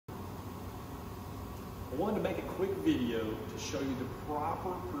I wanted to make a quick video to show you the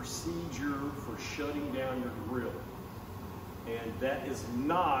proper procedure for shutting down your grill. And that is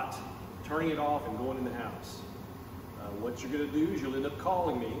not turning it off and going in the house. What you're going to do is you'll end up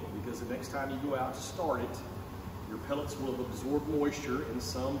calling me, because the next time you go out to start it, your pellets will have absorbed moisture in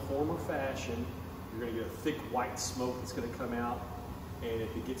some form or fashion. You're going to get a thick white smoke that's going to come out. And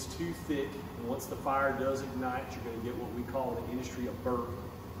if it gets too thick, and once the fire does ignite, you're going to get what we call in the industry a burp.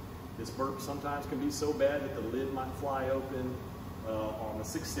 This burp sometimes can be so bad that the lid might fly open. On the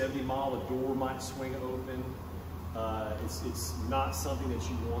 670 mile, the door might swing open. It's not something that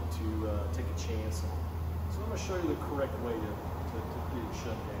you want to take a chance on. So I'm going to show you the correct way to get it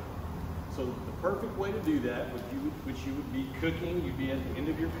shut down. So the perfect way to do that, which you would be cooking, you'd be at the end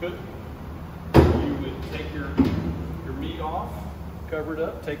of your cook. You would take your meat off, cover it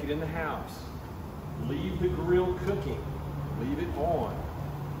up, take it in the house. Leave the grill cooking, leave it on.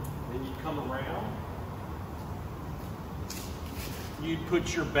 Then you come around. You'd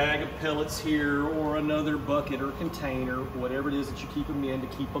put your bag of pellets here, or another bucket or container, whatever it is that you keep them in to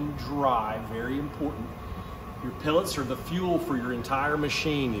keep them dry, very important. Your pellets are the fuel for your entire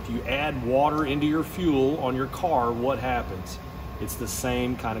machine. If you add water into your fuel on your car, what happens? It's the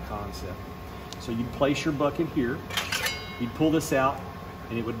same kind of concept. So you'd place your bucket here, you'd pull this out,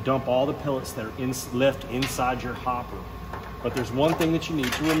 and it would dump all the pellets that are left inside your hopper. But there's one thing that you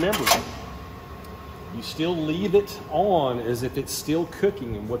need to remember. You still leave it on as if it's still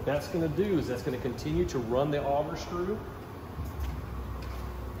cooking, and what that's going to do is that's going to continue to run the auger screw.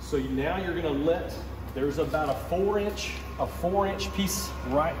 So now you're going to let, there's about a 4-inch piece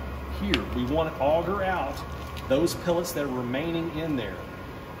right here. We want to auger out those pellets that are remaining in there.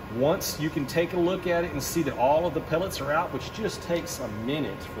 Once you can take a look at it and see that all of the pellets are out, which just takes a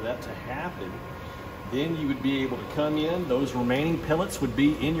minute for that to happen, then you would be able to come in. Those remaining pellets would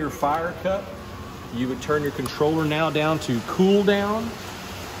be in your fire cup. You would turn your controller now down to cool down.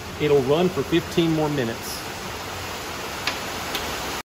 It'll run for 15 more minutes.